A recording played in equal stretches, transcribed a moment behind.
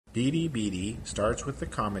BDBD starts with the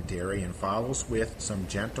commentary and follows with some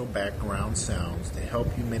gentle background sounds to help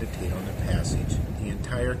you meditate on the passage. The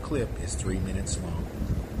entire clip is 3 minutes long.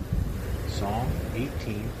 Psalm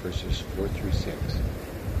 18, verses 4 through 6.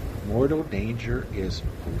 Mortal danger is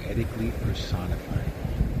poetically personified.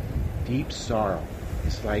 Deep sorrow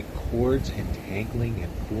is like cords entangling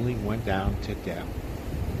and pulling one down to death.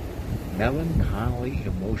 Melancholy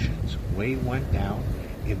emotions weigh one down,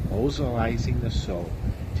 immobilizing the soul,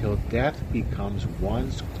 till death becomes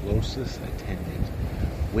one's closest attendant,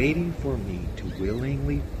 waiting for me to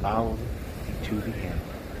willingly follow me to the end.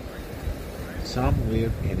 Some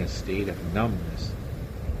live in a state of numbness.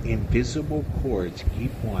 Invisible cords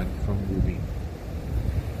keep one from moving.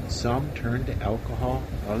 Some turn to alcohol,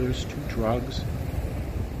 others to drugs.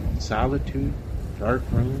 Solitude, dark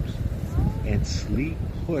rooms, and sleep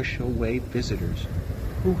push away visitors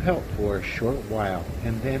who help for a short while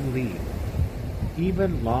and then leave.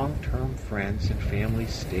 Even long-term friends and family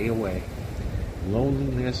stay away.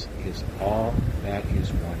 Loneliness is all that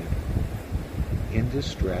is wanted. In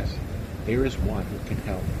distress, there is one who can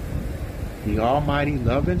help. The Almighty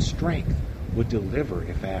love and strength would deliver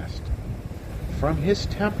if asked. From his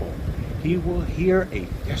temple, he will hear a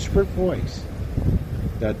desperate voice.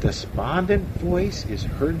 The despondent voice is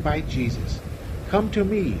heard by Jesus. Come to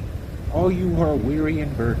me, all you who are weary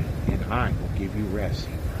and burdened, and I will give you rest,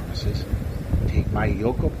 he promises. Take my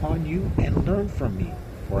yoke upon you and learn from me,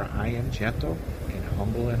 for I am gentle and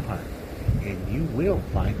humble in heart, and you will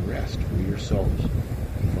find rest for your souls.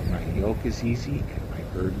 For my yoke is easy and my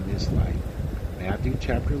burden is light. Matthew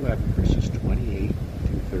chapter 11, verses 28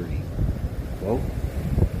 through 30. Quote,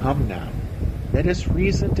 Come now, let us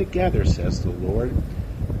reason together, says the Lord.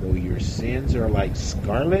 Though your sins are like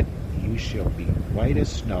scarlet, you shall be white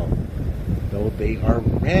as snow. Though they are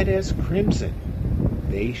red as crimson,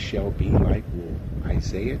 they shall be like wool.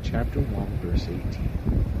 Isaiah chapter 1, verse 18.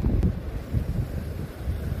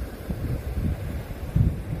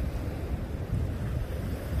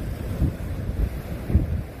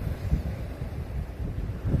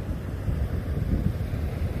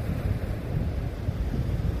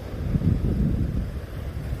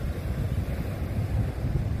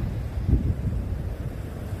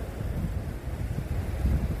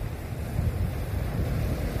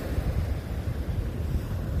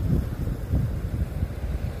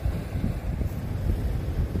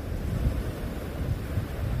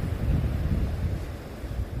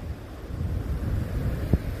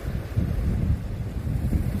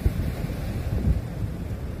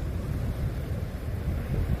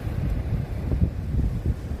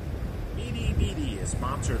 BDBD is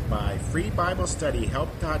sponsored by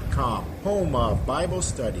FreeBibleStudyHelp.com, home of Bible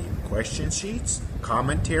study, question sheets,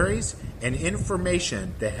 commentaries, and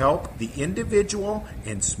information to help the individual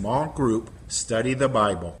and small group study the Bible.